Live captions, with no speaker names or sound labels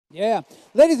Yeah.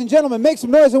 Ladies and gentlemen, make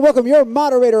some noise and welcome your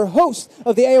moderator, host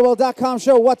of the AOL.com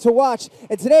show, What to Watch,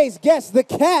 and today's guest, the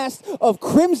cast of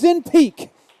Crimson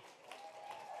Peak.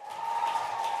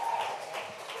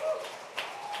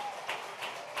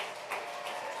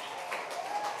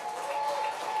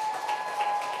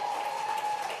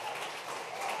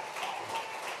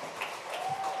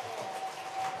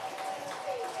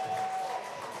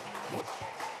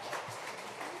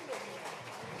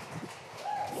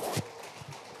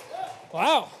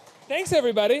 Wow. Thanks,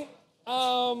 everybody.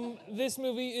 This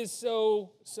movie is so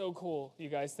cool, you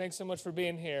guys. Thanks so much for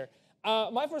being here.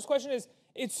 My first question is,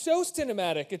 it's so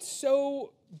cinematic. It's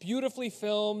so beautifully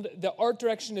filmed. The art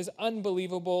direction is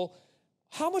unbelievable.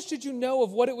 How much did you know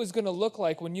of what it was going to look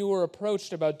like when you were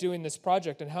approached about doing this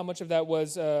project, and how much of that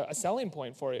was a selling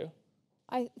point for you?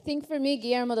 I think for me,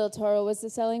 Guillermo del Toro was the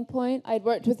selling point. I'd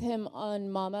worked with him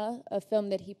on Mama, a film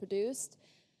that he produced.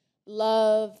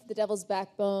 Love The Devil's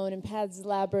Backbone and Pan's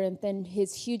Labyrinth and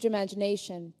his huge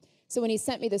imagination. So when he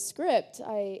sent me the script,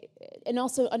 and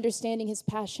also understanding his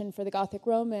passion for the Gothic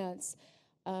romance,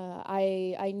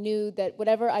 I knew that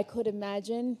whatever I could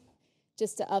imagine,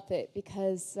 just to up it,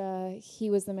 because he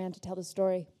was the man to tell the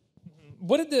story.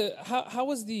 How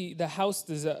was the house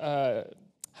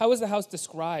how was the house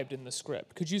described in the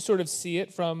script? Could you sort of see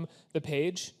it from the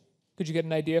page? Could you get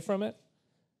an idea from it?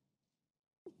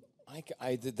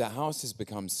 The house has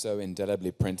become so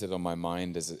indelibly printed on my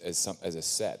mind as a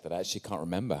set that I actually can't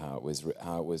remember how it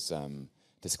was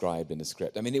described in the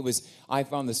script. I mean, I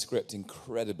found the script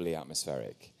incredibly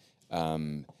atmospheric.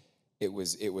 It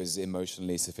was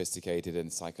emotionally sophisticated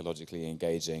and psychologically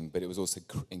engaging, but it was also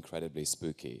incredibly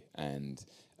spooky. And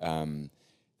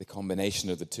the combination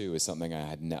of the two is something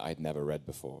I'd never read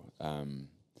before. And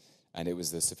it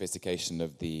was the sophistication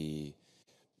of the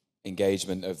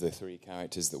engagement of the three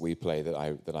characters that we play that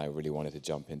I really wanted to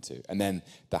jump into. And then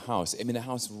the house, I mean, the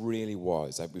house really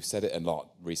was, we've said it a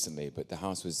lot recently, but the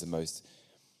house was the most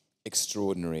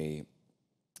extraordinary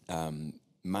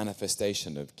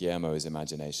manifestation of Guillermo's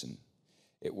imagination.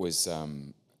 It was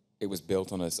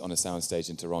built on a soundstage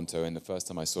in Toronto, and the first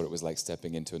time I saw it was like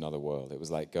stepping into another world. It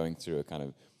was like going through a kind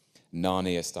of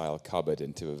Narnia-style cupboard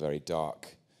into a very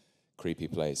dark, creepy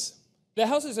place. The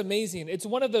house is amazing. It's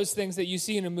one of those things that you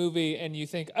see in a movie and you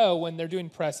think, oh, when they're doing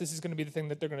press, this is going to be the thing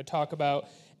that they're going to talk about.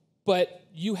 But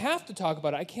you have to talk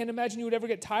about it. I can't imagine you would ever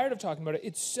get tired of talking about it.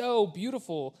 It's so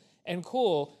beautiful and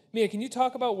cool. Mia, can you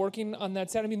talk about working on that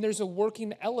set? I mean, there's a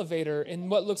working elevator in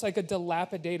what looks like a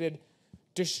dilapidated,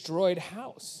 destroyed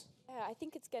house. Yeah, I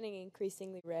think it's getting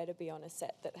increasingly rare to be on a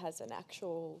set that has an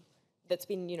actual, that's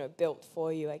been, built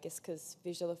for you, I guess, because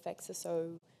visual effects are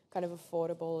so kind of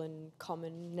affordable and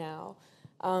common now.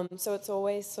 So it's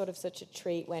always sort of such a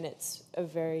treat when it's a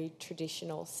very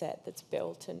traditional set that's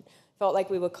built, and felt like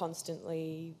we were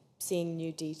constantly seeing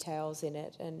new details in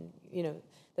it, and,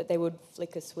 that they would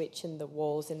flick a switch and the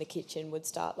walls in the kitchen would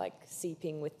start like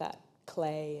seeping with that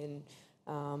clay, and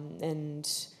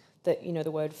that,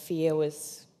 the word fear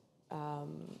was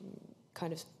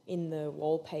kind of in the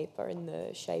wallpaper in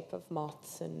the shape of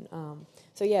moths, and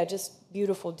so yeah, just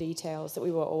beautiful details that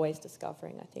we were always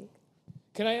discovering, I think.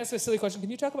 Can I ask a silly question? Can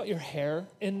you talk about your hair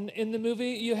in the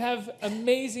movie? You have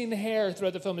amazing hair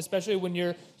throughout the film, especially when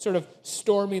you're sort of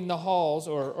storming the halls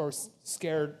or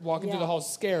scared, walking through the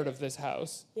halls scared of this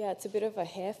house. Yeah, it's a bit of a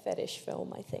hair fetish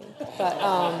film, I think.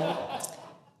 But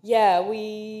yeah,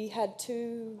 we had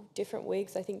two different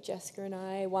wigs, I think, Jessica and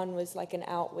I. One was like an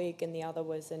out wig and the other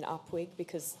was an up wig,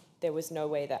 because there was no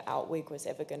way that out wig was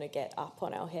ever going to get up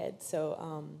on our head.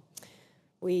 So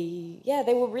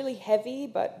they were really heavy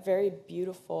but very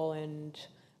beautiful, and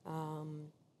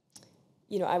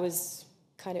I was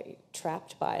kind of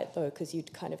trapped by it though, because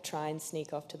you'd kind of try and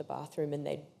sneak off to the bathroom and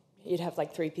you'd have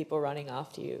like three people running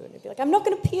after you, and it'd be like, I'm not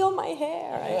going to peel my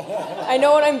hair. I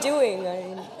know what I'm doing.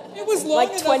 It was long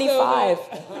like 25.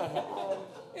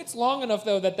 It's long enough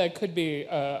though that could be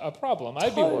a problem.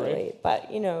 I'd be worried.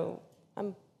 But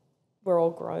we're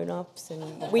all grown-ups,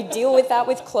 and we deal with that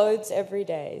with clothes every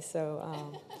day.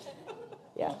 So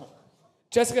yeah.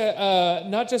 Jessica,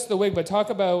 not just the wig, but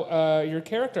talk about your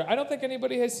character. I don't think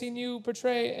anybody has seen you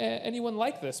portray anyone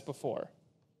like this before.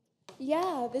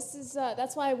 Yeah, this is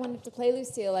that's why I wanted to play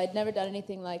Lucille. I'd never done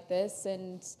anything like this,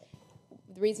 and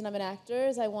the reason I'm an actor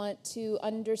is I want to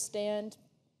understand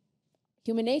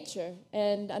human nature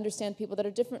and understand people that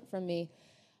are different from me.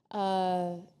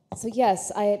 So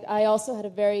yes, I also had a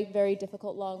very, very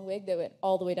difficult long wig that went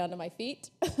all the way down to my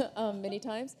feet many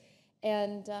times.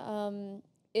 And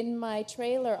in my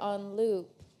trailer on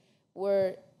loop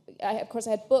were of course,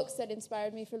 I had books that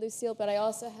inspired me for Lucille, but I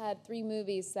also had 3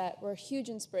 movies that were a huge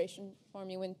inspiration for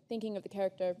me when thinking of the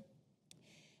character.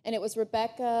 And it was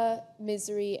Rebecca,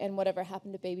 Misery, and Whatever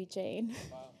Happened to Baby Jane.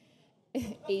 Wow.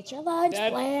 Eat your lunch,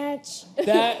 Blanche.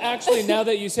 That actually, now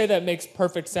that you say that, makes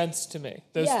perfect sense to me,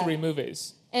 those Yeah. 3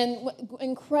 movies. And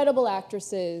incredible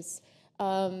actresses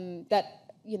that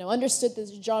understood the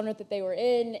genre that they were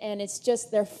in, and it's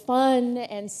just they're fun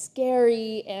and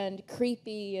scary and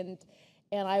creepy, and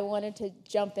I wanted to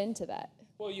jump into that.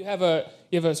 Well, you have a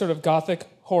sort of gothic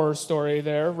horror story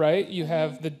there, right? You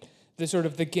have the sort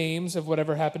of the games of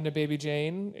Whatever Happened to Baby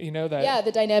Jane, that. Yeah,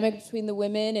 the dynamic between the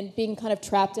women and being kind of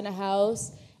trapped in a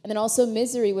house, and then also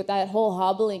Misery with that whole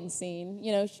hobbling scene,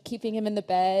 keeping him in the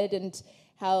bed, and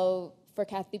how for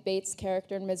Kathy Bates'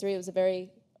 character in Misery, it was a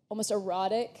very almost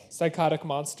erotic, psychotic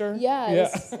monster. Yeah.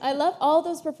 I love all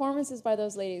those performances by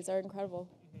those ladies are incredible.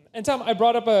 And Tom, I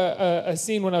brought up a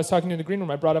scene when I was talking in the green room.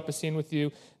 I brought up a scene with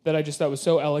you that I just thought was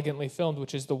so elegantly filmed,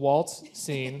 which is the waltz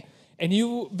scene. And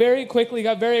you very quickly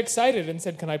got very excited and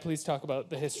said, "Can I please talk about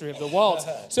the history of the waltz?"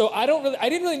 So I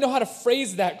didn't really know how to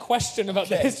phrase that question about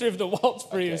the history of the waltz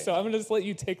for you. So I'm going to just let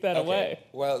you take that away.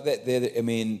 Well,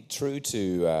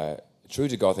 true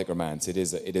to Gothic romance, it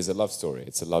is a love story.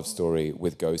 It's a love story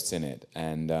with ghosts in it,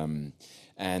 and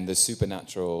the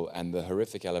supernatural and the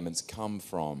horrific elements come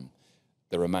from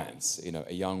the romance.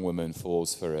 A young woman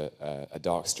falls for a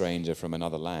dark stranger from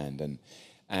another land,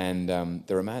 and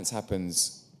the romance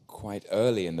happens quite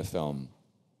early in the film.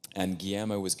 And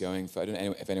Guillermo was going for, I don't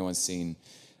know if anyone's seen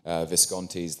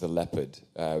Visconti's The Leopard,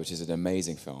 which is an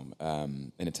amazing film,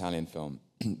 an Italian film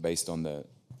based on the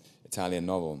Italian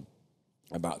novel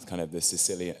about kind of the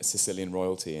Sicilian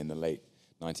royalty in the late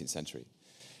 19th century.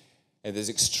 And there's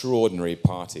extraordinary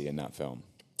party in that film.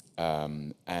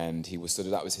 And he was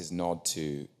that was his nod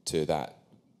to that,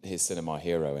 his cinema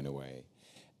hero in a way.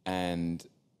 And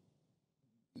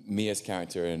Mia's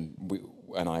character and we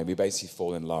basically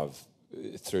fall in love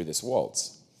through this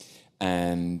waltz.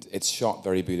 And it's shot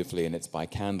very beautifully, and it's by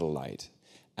candlelight.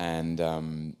 And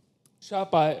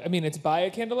shot by, it's by a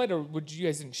candlelight, or would you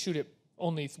guys didn't shoot it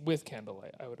only with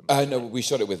candlelight? I would imagine. No, we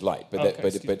shot it with light, but Okay,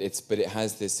 but it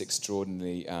has this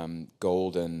extraordinary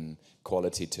golden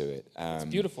quality to it. It's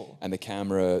beautiful. And the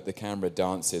camera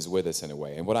dances with us in a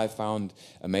way. And what I found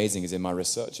amazing is in my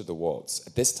research of the waltz,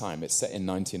 at this time it's set in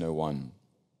 1901,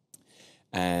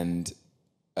 and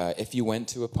if you went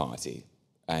to a party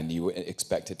and you were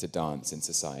expected to dance in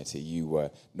society,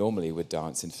 you normally would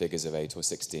dance in figures of 8 or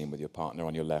 16 with your partner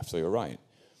on your left or your right.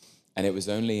 And it was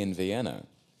only in Vienna,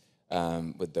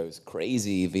 with those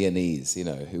crazy Viennese,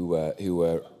 who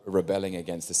were rebelling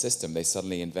against the system. They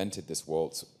suddenly invented this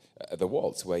waltz, the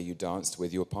waltz, where you danced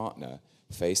with your partner,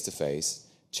 face to face,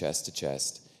 chest to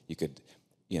chest. You could,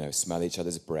 smell each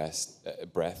other's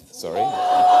breath. Sorry.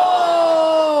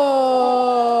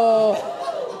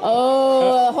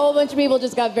 Oh, a whole bunch of people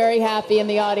just got very happy in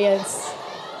the audience.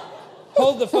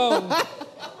 Hold the phone.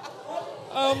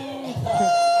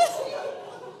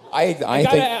 I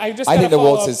think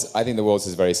the waltz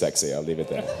is very sexy. I'll leave it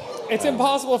there. It's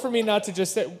impossible for me not to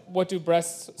just say, "What do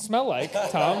breasts smell like?"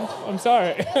 Tom, I'm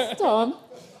sorry. Tom,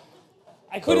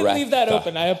 I couldn't leave that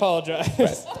open. I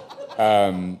apologize.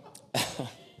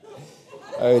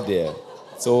 Oh dear,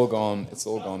 it's all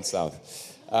gone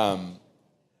south.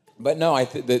 But no, I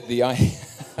think that the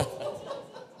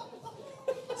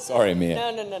Sorry, Mia.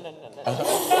 No.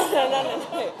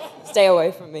 Stay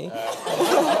away from me.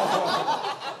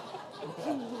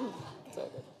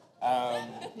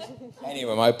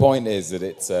 Anyway, my point is that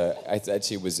it's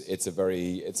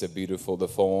beautiful. The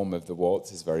form of the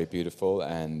waltz is very beautiful,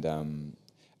 and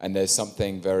there's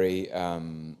something very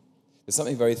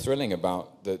thrilling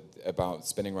about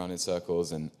spinning around in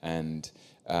circles, and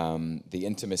the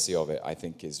intimacy of it. I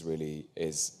think is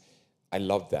I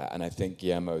love that, and I think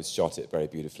Guillermo shot it very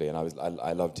beautifully, and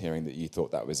I loved hearing that you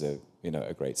thought that was a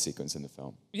great sequence in the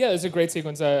film. Yeah, it was a great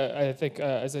sequence. I think,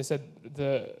 as I said,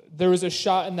 there was a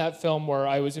shot in that film where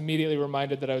I was immediately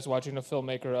reminded that I was watching a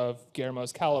filmmaker of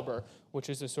Guillermo's caliber, which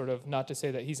is a sort of, not to say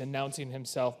that he's announcing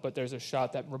himself, but there's a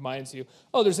shot that reminds you,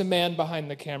 oh, there's a man behind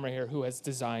the camera here who has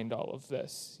designed all of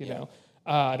this, you know.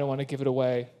 I don't want to give it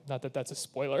away, not that that's a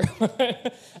spoiler.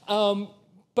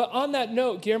 But on that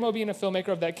note, Guillermo being a filmmaker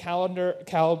of that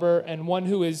caliber and one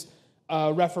who is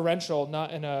referential,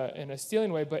 not in a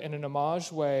stealing way, but in an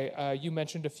homage way. You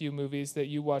mentioned a few movies that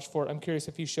you watched for it. I'm curious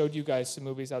if he showed you guys some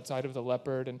movies outside of The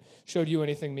Leopard and showed you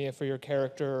anything, Mia, for your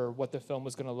character or what the film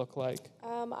was going to look like.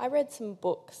 I read some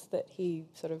books that he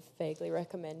sort of vaguely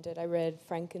recommended. I read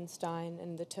Frankenstein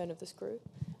and The Turn of the Screw,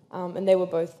 and they were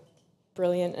both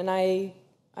brilliant. And I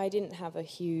I didn't have a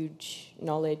huge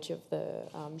knowledge of the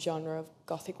genre of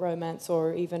Gothic romance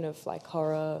or even of like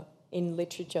horror in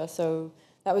literature, so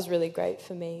that was really great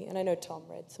for me. And I know Tom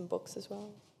read some books as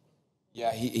well.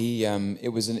 Yeah,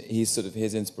 he's sort of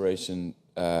his inspiration.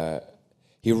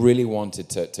 He really wanted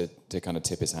to kind of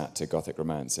tip his hat to Gothic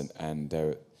romance, and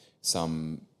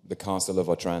The Castle of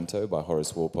Otranto by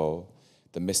Horace Walpole,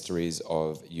 The Mysteries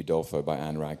of Udolpho by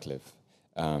Anne Radcliffe,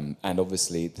 and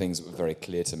obviously things that were very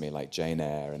clear to me like Jane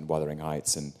Eyre and Wuthering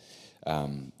Heights and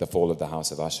The Fall of the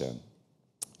House of Usher.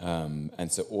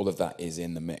 And so all of that is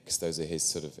in the mix. Those are his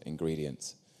sort of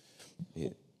ingredients.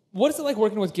 What is it like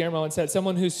working with Guillermo on set?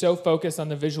 Someone who's so focused on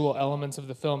the visual elements of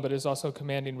the film, but is also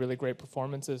commanding really great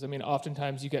performances. I mean,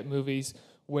 oftentimes you get movies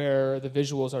where the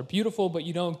visuals are beautiful, but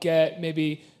you don't get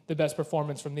maybe the best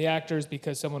performance from the actors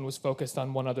because someone was focused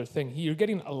on one other thing. You're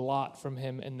getting a lot from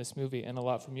him in this movie and a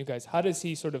lot from you guys. How does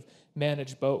he sort of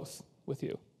manage both with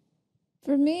you?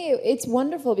 For me, it's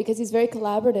wonderful because he's very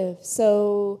collaborative.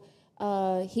 So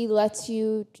he lets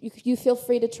you feel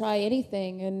free to try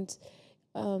anything. And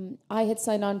I had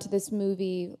signed on to this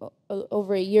movie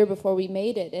over a year before we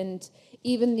made it. And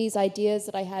even these ideas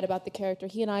that I had about the character,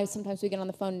 he and I, sometimes we get on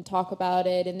the phone and talk about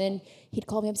it. And then he'd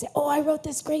call me up and say, oh, I wrote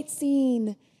this great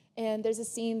scene. And there's a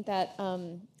scene that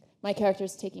my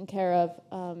character's taking care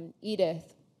of,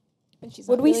 Edith. And she's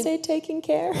Would we say taking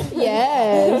care?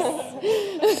 Yes.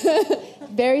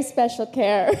 Very special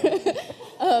care.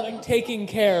 Like taking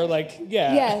care, like,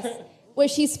 yeah. Yes. Where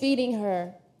she's feeding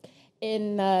her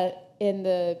in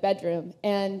the bedroom.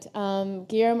 And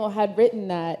Guillermo had written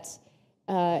that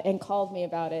and called me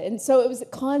about it. And so it was a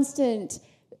constant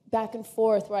back and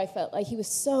forth where I felt like he was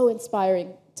so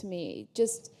inspiring to me.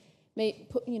 Just made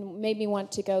me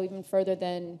want to go even further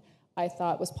than I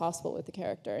thought was possible with the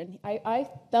character. And I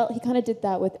felt he kind of did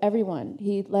that with everyone.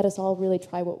 He let us all really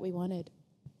try what we wanted.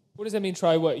 What does that mean,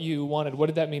 try what you wanted? What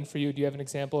did that mean for you? Do you have an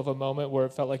example of a moment where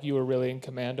it felt like you were really in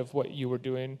command of what you were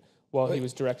doing while he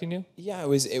was directing you? Yeah, it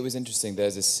was interesting.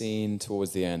 There's a scene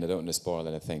towards the end, I don't want to spoil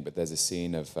anything, but there's a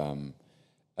scene of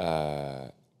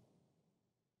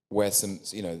where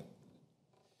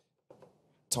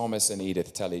Thomas and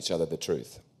Edith tell each other the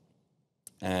truth.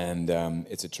 And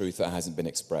it's a truth that hasn't been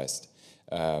expressed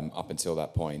up until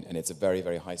that point. And it's a very,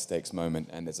 very high-stakes moment,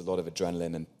 and there's a lot of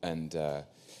adrenaline and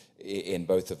in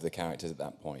both of the characters at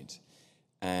that point.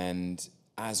 And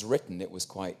as written, it was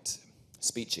quite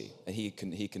speechy. And he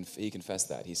confessed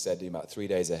that. He said about 3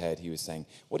 days ahead, he was saying,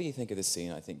 what do you think of this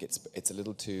scene? I think it's a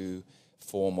little too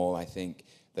formal. I think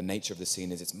the nature of the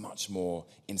scene is it's much more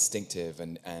instinctive,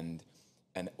 and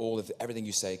everything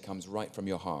you say comes right from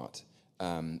your heart.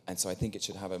 And so I think it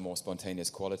should have a more spontaneous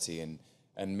quality.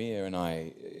 And Mia and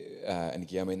I and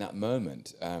Guillermo in that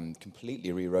moment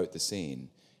completely rewrote the scene.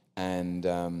 And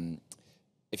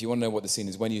if you want to know what the scene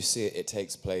is, when you see it, it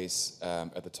takes place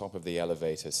at the top of the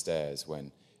elevator stairs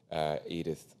when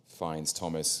Edith finds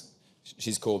Thomas.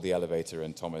 She's called the elevator,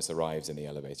 and Thomas arrives in the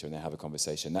elevator, and they have a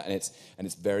conversation. And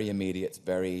it's very immediate, it's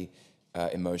very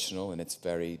emotional, and it's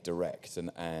very direct.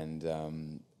 And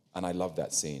I love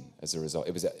that scene as a result.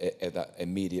 It was that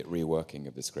immediate reworking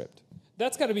of the script.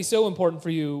 That's got to be so important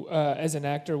for you as an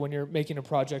actor when you're making a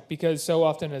project, because so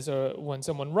often when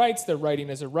someone writes, they're writing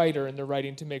as a writer, and they're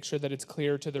writing to make sure that it's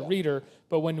clear to the reader.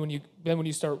 But when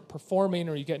you start performing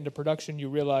or you get into production, you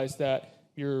realize that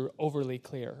you're overly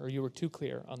clear or you were too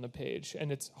clear on the page,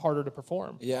 and it's harder to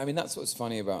perform. Yeah, I mean, that's what's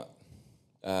funny about...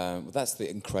 that's the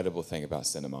incredible thing about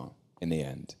cinema, in the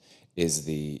end, is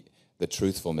the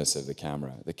truthfulness of the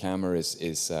camera. The camera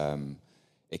is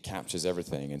it captures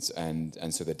everything,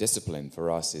 and so the discipline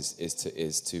for us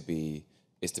is to be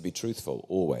truthful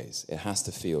always. It has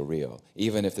to feel real,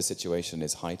 even if the situation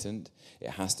is heightened.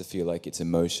 It has to feel like it's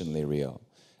emotionally real.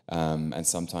 And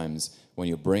sometimes when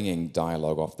you're bringing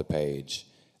dialogue off the page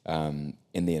in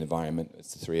the environment,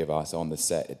 it's the three of us on the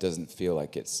set. It doesn't feel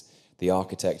like the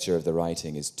architecture of the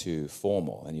writing is too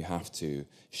formal, and you have to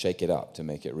shake it up to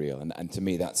make it real. And to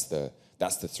me, that's the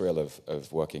thrill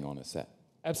of working on a set.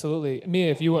 Absolutely. Mia,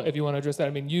 if you want to address that,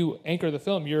 I mean, you anchor the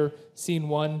film. You're scene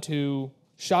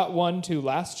shot one to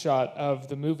last shot of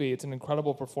the movie. It's an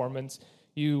incredible performance.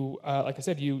 You, like I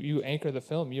said, you anchor the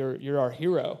film. You're our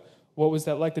hero. What was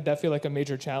that like? Did that feel like a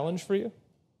major challenge for you?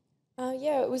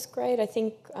 Yeah, it was great. I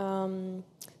think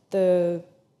the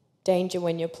danger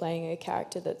when you're playing a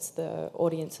character that's the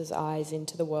audience's eyes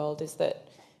into the world is that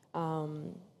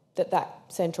that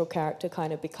central character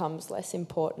kind of becomes less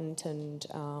important, and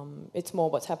it's more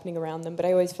what's happening around them. But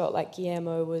I always felt like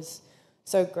Guillermo was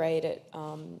so great at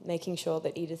making sure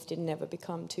that Edith didn't ever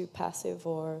become too passive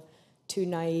or too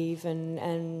naive,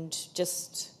 and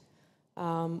just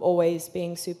always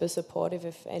being super supportive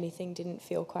if anything didn't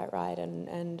feel quite right,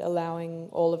 and allowing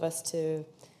all of us to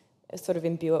sort of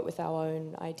imbue it with our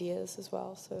own ideas as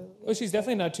well. So Well, she's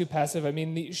definitely not too passive. I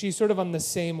mean, she's sort of on the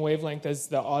same wavelength as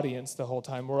the audience the whole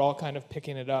time. We're all kind of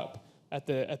picking it up at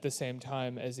the same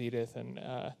time as Edith, and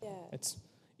it's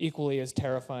equally as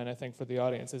terrifying, I think, for the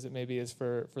audience as it maybe is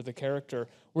for the character.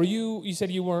 Were you said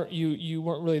you weren't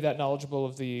really that knowledgeable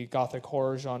of the gothic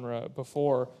horror genre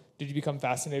before. Did you become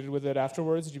fascinated with it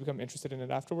afterwards? Did you become interested in it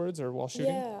afterwards or while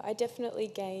shooting? Yeah, I definitely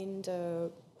gained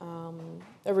a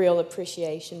real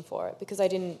appreciation for it, because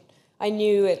I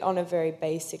knew it on a very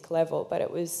basic level, but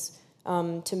it was,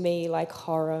 to me, like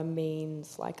horror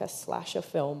means like a slasher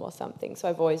film or something. So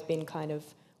I've always been kind of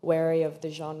wary of the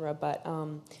genre, but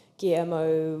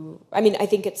Guillermo, I mean, I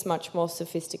think it's much more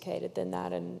sophisticated than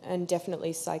that, and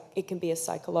definitely it can be a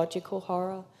psychological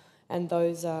horror, and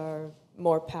those are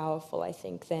more powerful, I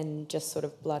think, than just sort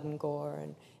of blood and gore,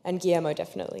 and Guillermo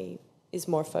definitely is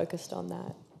more focused on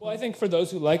that. Well, I think for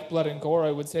those who like blood and gore, I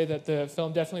would say that the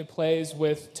film definitely plays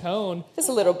with tone. Just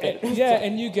a little bit.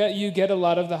 And you get a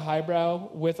lot of the highbrow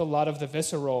with a lot of the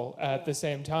visceral at the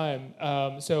same time.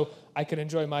 So I could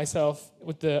enjoy myself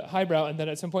with the highbrow, and then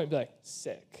at some point be like,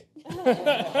 sick.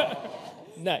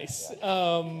 Nice.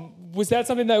 Was that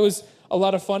something that was a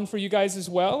lot of fun for you guys as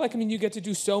well? Like, I mean, you get to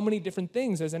do so many different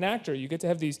things as an actor. You get to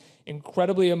have these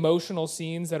incredibly emotional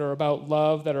scenes that are about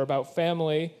love, that are about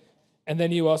family, and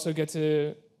then you also get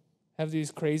to have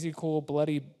these crazy, cool,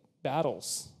 bloody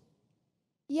battles.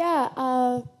 Yeah,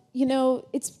 for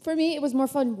me, it was more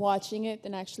fun watching it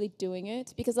than actually doing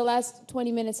it, because the last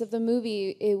 20 minutes of the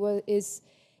movie, it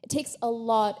takes a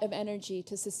lot of energy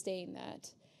to sustain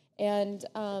that. And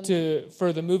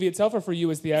for the movie itself, or for you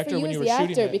as the actor when you were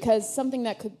shooting it? Because something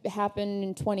that could happen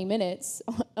in 20 minutes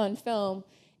on film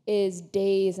is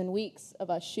days and weeks of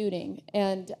us shooting.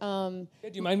 And do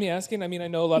you mind me asking? I mean, I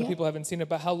know a lot of people haven't seen it,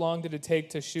 but how long did it take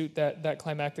to shoot that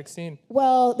climactic scene?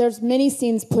 Well, there's many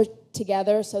scenes put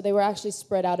together, so they were actually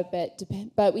spread out a bit.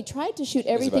 But we tried to shoot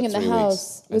everything in the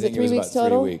house. Was it 3 weeks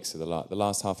total? 3 weeks. So the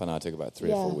last half an hour took about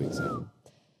 3 or 4 weeks. Yeah.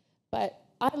 But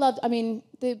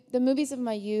the movies of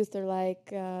my youth are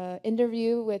like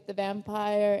Interview with the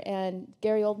Vampire and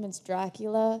Gary Oldman's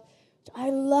Dracula.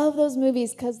 I love those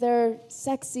movies because they're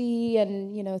sexy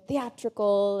and,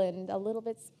 theatrical and a little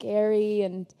bit scary,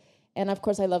 and of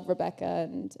course I love Rebecca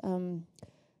and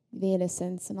The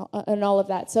Innocents and all of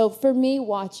that. So for me,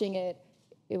 watching it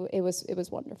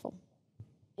was wonderful.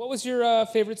 What was your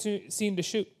favorite scene to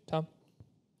shoot, Tom?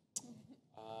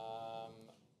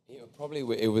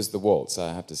 It was the waltz,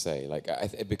 I have to say. Like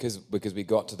because we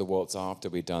got to the waltz after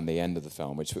we'd done the end of the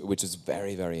film, which was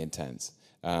very, very intense.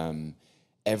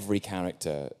 Every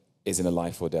character is in a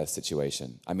life or death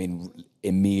situation. I mean,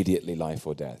 immediately life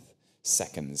or death,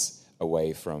 seconds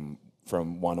away from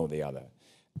one or the other.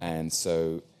 And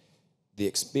so the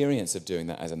experience of doing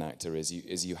that as an actor is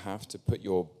you have to put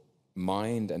your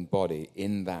mind and body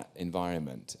in that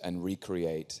environment and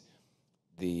recreate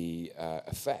the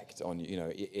effect on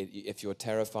you. If you're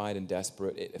terrified and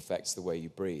desperate, it affects the way you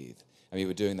breathe. And we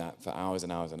were doing that for hours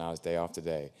and hours and hours, day after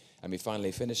day. And we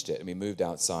finally finished it, and we moved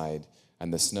outside,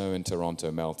 and the snow in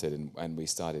Toronto melted, and we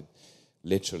started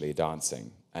literally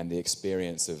dancing. And the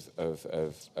experience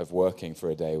of working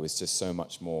for a day was just so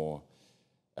much more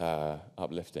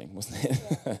uplifting, wasn't it?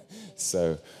 Yeah.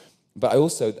 So, but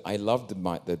I loved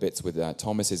the bits with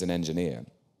Thomas is an engineer.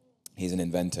 He's an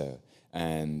inventor,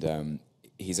 and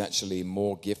he's actually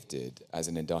more gifted as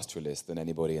an industrialist than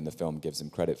anybody in the film gives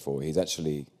him credit for. He's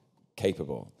actually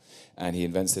capable. And he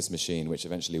invents this machine which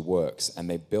eventually works, and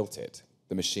they built it.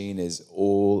 The machine is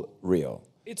all real.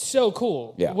 It's so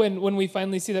cool. Yeah. When we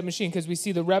finally see that machine, because we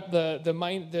see the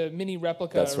mini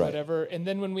replica. That's or right. Whatever, and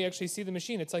then when we actually see the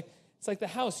machine, it's like the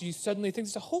house. You suddenly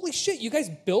think, holy shit, you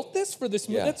guys built this for this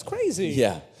movie? Yeah. That's crazy.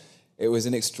 Yeah. It was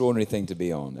an extraordinary thing to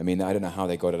be on. I mean, I don't know how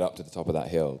they got it up to the top of that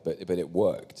hill, but it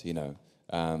worked, The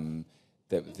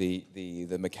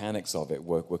mechanics of it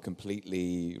were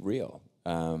completely real.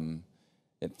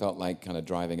 It felt like kind of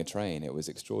driving a train. It was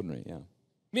extraordinary, yeah.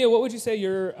 Mia, what would you say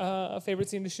your favorite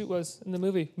scene to shoot was in the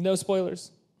movie? No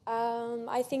spoilers.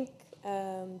 I think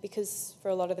because for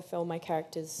a lot of the film, my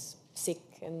character's sick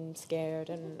and scared,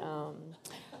 and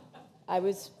I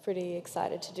was pretty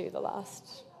excited to do the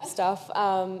last stuff.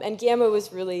 And Guillermo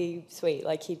was really sweet.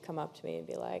 Like, he'd come up to me and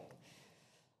be like,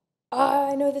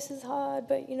 I know this is hard,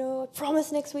 but, I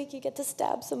promise next week you get to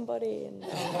stab somebody. And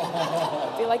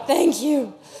I'd be like, thank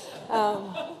you.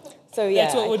 So, yeah.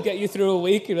 That's what would get you through a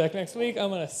week? You're like, next week, I'm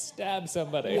going to stab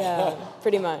somebody. Yeah,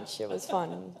 pretty much. It was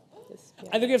fun.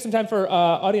 I think we have some time for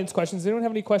audience questions. Does anyone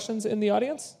have any questions in the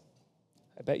audience?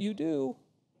 I bet you do.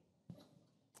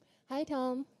 Hi,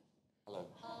 Tom. Hello.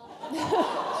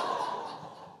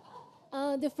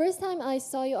 The first time I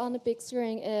saw you on the big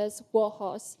screen is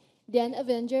Warhorse, then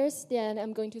Avengers, then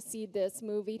I'm going to see this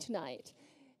movie tonight.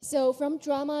 So from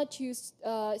drama to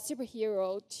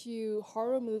superhero to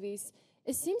horror movies,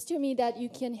 it seems to me that you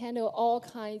can handle all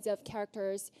kinds of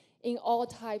characters in all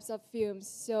types of films.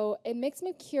 So it makes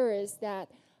me curious that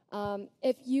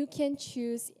if you can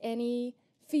choose any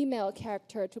female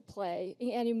character to play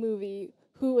in any movie,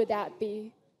 who would that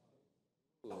be?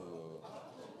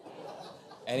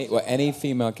 Any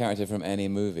female character from any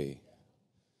movie?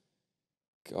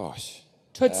 Gosh.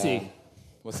 Tootsie.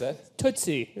 What's that?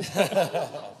 Tootsie.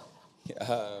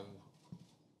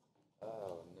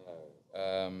 Oh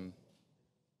no.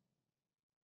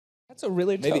 That's a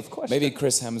really tough question. Maybe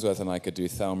Chris Hemsworth and I could do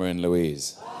Thelma and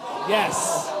Louise.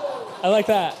 Yes. I like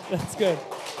that. That's good.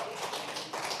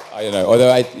 I don't know.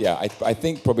 Although I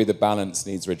think probably the balance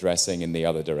needs redressing in the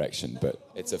other direction. But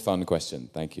it's a fun question.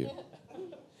 Thank you.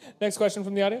 Next question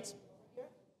from the audience.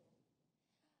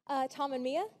 Tom and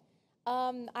Mia,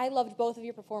 I loved both of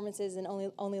your performances in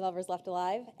Only Lovers Left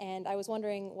Alive, and I was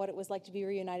wondering what it was like to be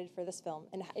reunited for this film,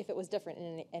 and if it was different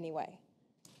in any way.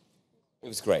 It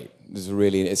was great.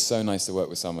 It's so nice to work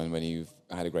with someone when you've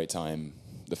had a great time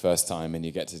the first time and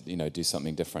you get to, do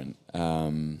something different.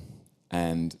 And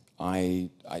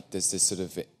there's this sort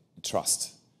of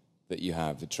trust that you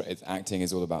have. Acting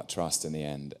is all about trust in the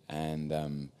end.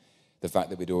 And the fact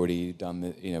that we'd already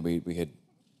done we had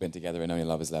been together in Only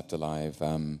Lovers Left Alive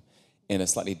in a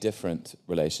slightly different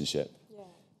relationship.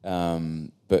 Yeah.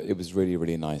 But it was really,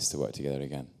 really nice to work together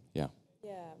again. Yeah.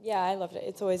 Yeah, I loved it.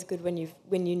 It's always good when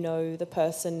you know the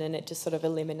person, and it just sort of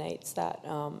eliminates that,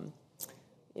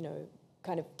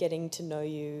 kind of getting to know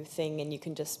you thing, and you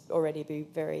can just already be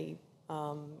very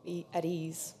at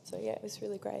ease. So yeah, it was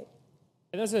really great.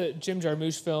 And that's a Jim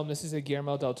Jarmusch film. This is a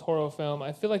Guillermo del Toro film.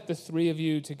 I feel like the three of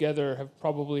you together have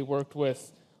probably worked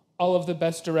with all of the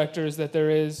best directors that there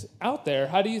is out there.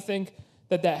 How do you think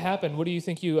that happened? What do you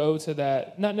think you owe to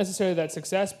that? Not necessarily that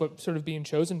success, but sort of being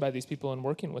chosen by these people and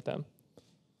working with them.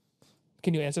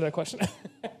 Can you answer that question?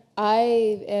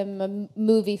 I am a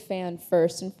movie fan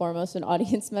first and foremost, an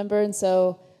audience member, and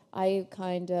so I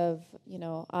kind of,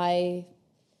 I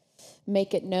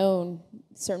make it known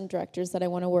certain directors that I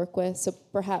want to work with. So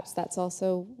perhaps that's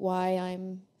also why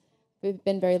we've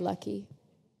been very lucky.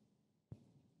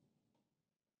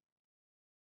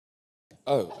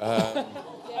 I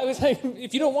was like,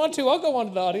 if you don't want to, I'll go on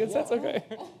to the audience. That's okay.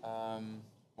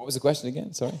 What was the question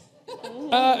again? Sorry.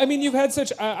 You've had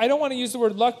such. I don't want to use the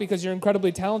word luck because you're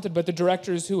incredibly talented, but the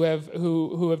directors who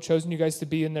have chosen you guys to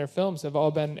be in their films have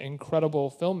all been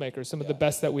incredible filmmakers. Some of the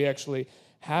best that we actually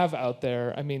have out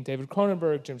there. I mean, David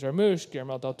Cronenberg, Jim Jarmusch,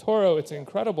 Guillermo del Toro. It's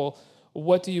incredible.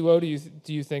 What do you owe? Do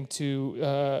you think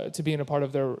to being a part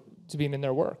of being in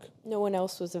their work? No one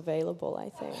else was available, I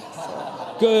think.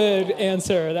 So. Good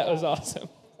answer. That was awesome.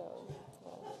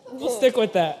 We'll stick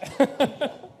with that.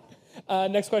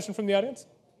 Next question from the audience.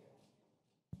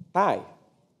 Hi.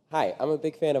 I'm a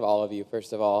big fan of all of you,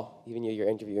 first of all. Even your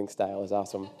interviewing style is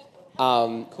awesome.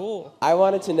 Cool. I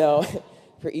wanted to know,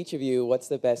 for each of you, what's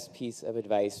the best piece of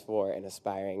advice for an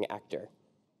actor?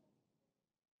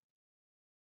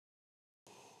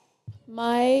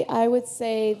 I would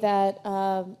say that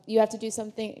you have to do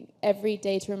something every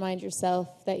day to remind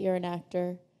yourself that you're an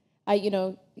actor.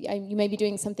 You may be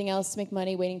doing something else to make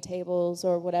money, waiting tables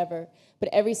or whatever, but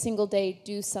every single day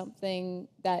do something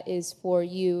that is for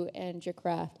you and your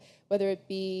craft, whether it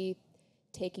be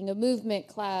taking a movement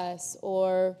class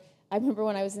or I remember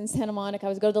when I was in Santa Monica, I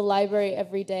was going to the library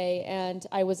every day and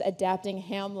I was adapting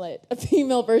Hamlet, a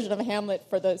female version of Hamlet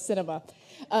for the cinema.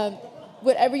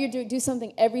 Whatever you're doing, do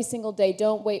something every single day.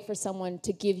 Don't wait for someone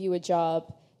to give you a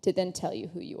job to then tell you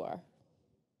who you are.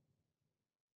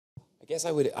 I guess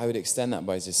I would extend that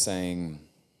by just saying,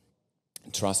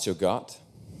 trust your gut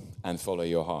and follow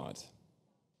your heart.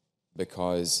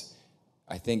 Because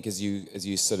I think as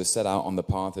you sort of set out on the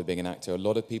path of being an actor, a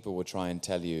lot of people will try and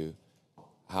tell you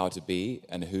how to be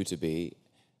and who to be.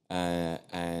 I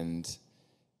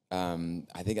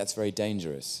think that's very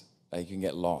dangerous. You can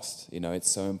get lost. It's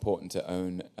so important to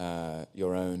own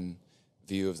your own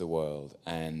view of the world.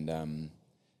 And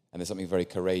there's something very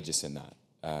courageous in that.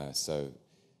 So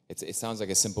it sounds like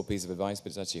a simple piece of advice, but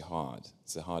it's actually hard.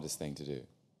 It's the hardest thing to do,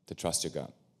 to trust your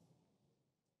gut.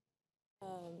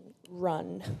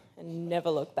 Run and never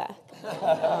look back.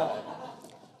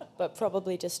 But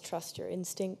probably just trust your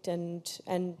instinct and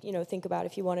think about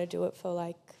if you want to do it for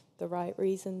like the right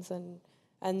reasons and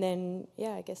then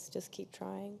I guess just keep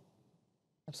trying.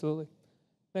 Absolutely.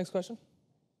 Next question.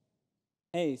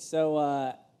 Hey, so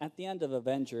at the end of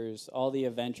Avengers, all the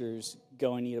Avengers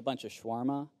go and eat a bunch of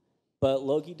shawarma, but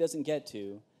Loki doesn't get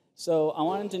to. So I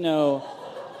wanted to know,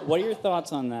 what are your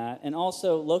thoughts on that? And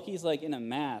also, Loki's like in a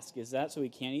mask. Is that so he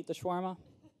can't eat the shawarma?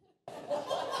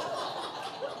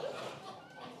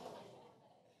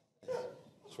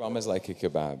 Shawarma's like a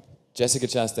kebab. Jessica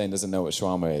Chastain doesn't know what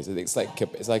shawarma is. It's like a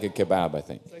kebab, I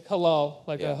think. It's like halal,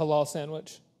 like a halal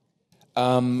sandwich.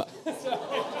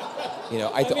 You know,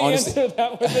 Let me honestly, answer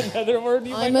that with another word.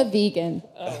 I'm a vegan.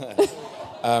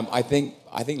 I think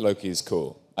Loki is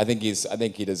cool. I think he's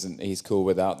cool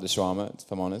without the shawarma,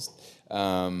 if I'm honest.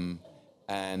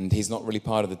 And he's not really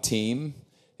part of the team.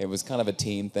 It was kind of a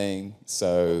team thing.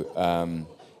 So,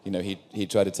 you know, he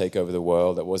tried to take over the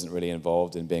world. That wasn't really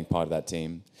involved in being part of that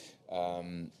team.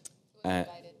 And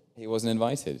he wasn't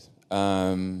invited.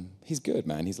 He's good,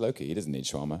 man. He's Loki. He doesn't need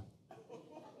shawarma.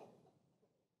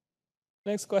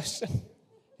 Next question.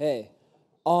 Hey,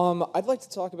 I'd like to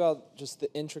talk about just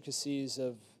the intricacies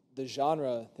of the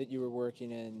genre that you were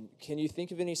working in. Can you think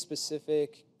of any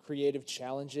specific creative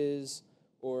challenges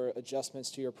or adjustments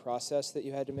to your process that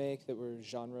you had to make that were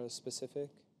genre specific?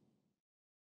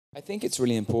 I think it's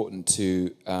really important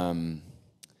to.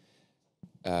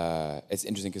 It's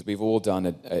interesting because we've all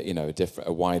done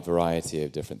a wide variety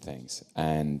of different things,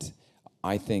 and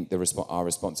I think our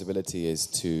responsibility is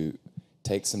to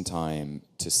take some time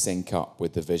to sync up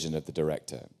with the vision of the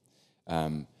director,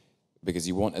 because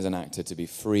you want as an actor to be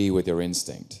free with your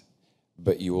instinct,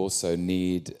 but you also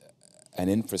need an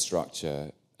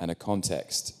infrastructure and a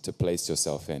context to place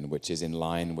yourself in, which is in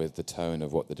line with the tone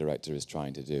of what the director is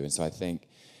trying to do. And so I think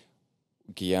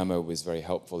Guillermo was very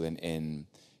helpful in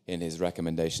his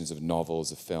recommendations of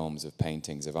novels, of films, of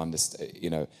paintings, of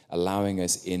allowing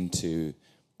us into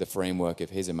the framework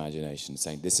of his imagination,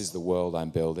 saying, this is the world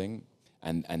I'm building,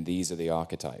 and these are the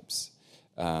archetypes,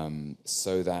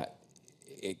 so that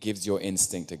it gives your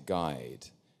instinct a guide,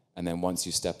 and then once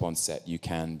you step on set, you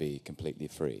can be completely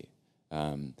free.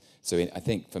 I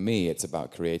think for me, it's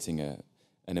about creating an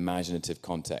imaginative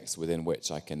context within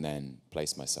which I can then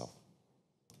place myself.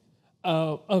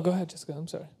 Go ahead, Jessica. I'm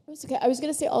sorry. It's okay. I was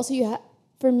going to say also,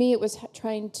 for me, it was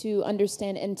trying to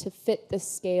understand and to fit the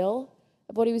scale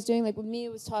of what he was doing. Like with me,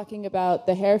 it was talking about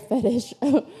the hair fetish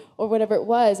or whatever it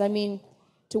was. I mean,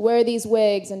 to wear these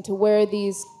wigs and to wear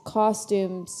these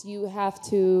costumes, you have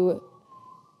to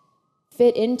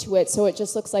fit into it. So it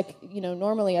just looks like,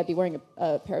 normally I'd be wearing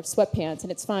a pair of sweatpants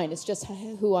and it's fine. It's just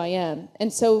who I am.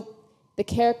 And so the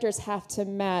characters have to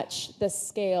match the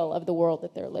scale of the world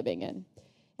that they're living in.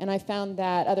 And I found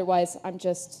that otherwise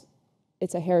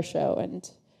it's a hair show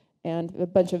and a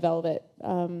bunch of velvet.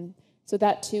 So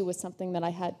that too was something that I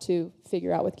had to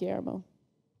figure out with Guillermo.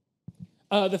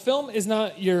 The film is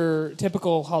not your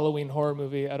typical Halloween horror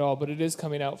movie at all, but it is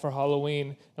coming out for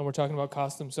Halloween, and we're talking about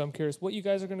costumes, so I'm curious what you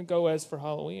guys are going to go as for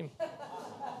Halloween,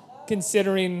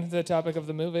 considering the topic of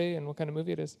the movie and what kind of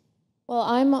movie it is. Well,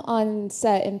 I'm on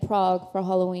set in Prague for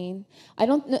Halloween. I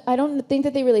don't think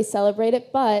that they really celebrate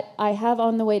it, but I have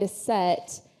on the way to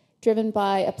set, driven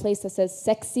by a place that says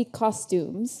Sexy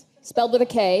Costumes, spelled with a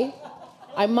K.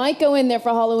 I might go in there for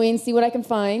Halloween, see what I can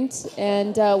find,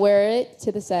 and wear it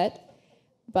to the set.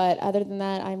 But other than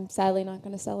that, I'm sadly not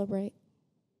going to celebrate.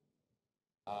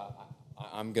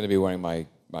 I'm going to be wearing my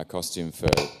costume for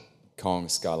Kong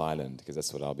Skull Island, because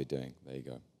that's what I'll be doing. There you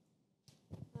go.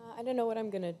 I don't know what I'm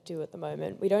going to do at the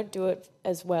moment. We don't do it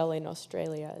as well in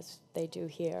Australia as they do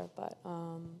here, but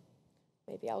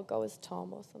maybe I'll go as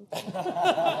Tom or something.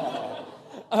 All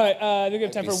right, I think we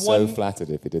have time for one. I'd be so flattered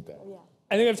if you did that. Yeah.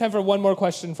 I think we have time for one more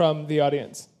question from the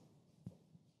audience.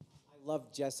 I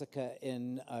love Jessica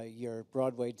in your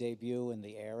Broadway debut in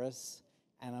The Heiress,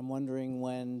 and I'm wondering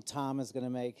when Tom is going to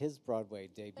make his Broadway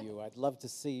debut. I'd love to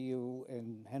see you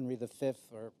in Henry V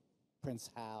or Prince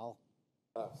Hal.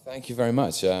 Thank you very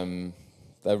much. I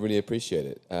really appreciate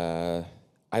it.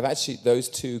 I've actually those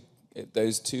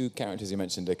two characters you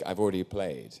mentioned, I've already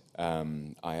played.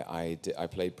 I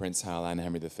played Prince Hal and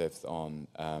Henry V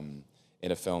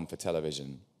in a film for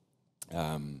television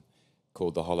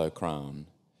called The Hollow Crown.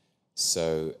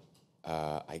 So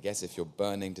I guess if you're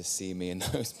burning to see me in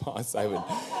those parts, I would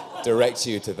direct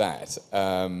you to that.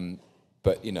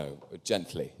 But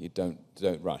gently. You don't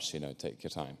rush. Take your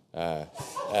time.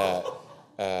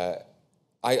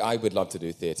 I would love to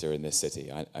do theatre in this city.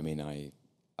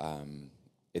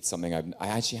 It's something I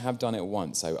actually have done it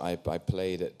once. I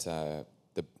played at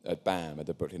BAM, at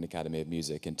the Brooklyn Academy of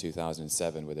Music, in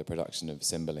 2007 with a production of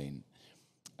Cymbeline.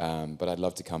 But I'd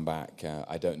love to come back.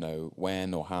 I don't know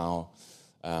when or how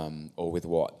or with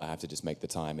what. I have to just make the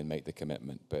time and make the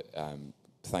commitment. But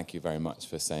thank you very much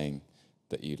for saying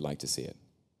that you'd like to see it.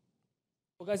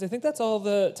 Well, guys, I think that's all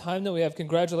the time that we have.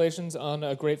 Congratulations on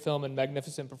a great film and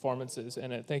magnificent performances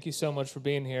in it. Thank you so much for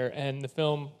being here. And the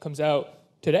film comes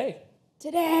out today.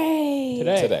 Today.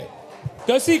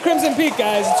 Go see Crimson Peak,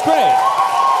 guys. It's great.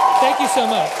 Thank you so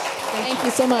much. Thank you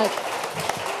so much.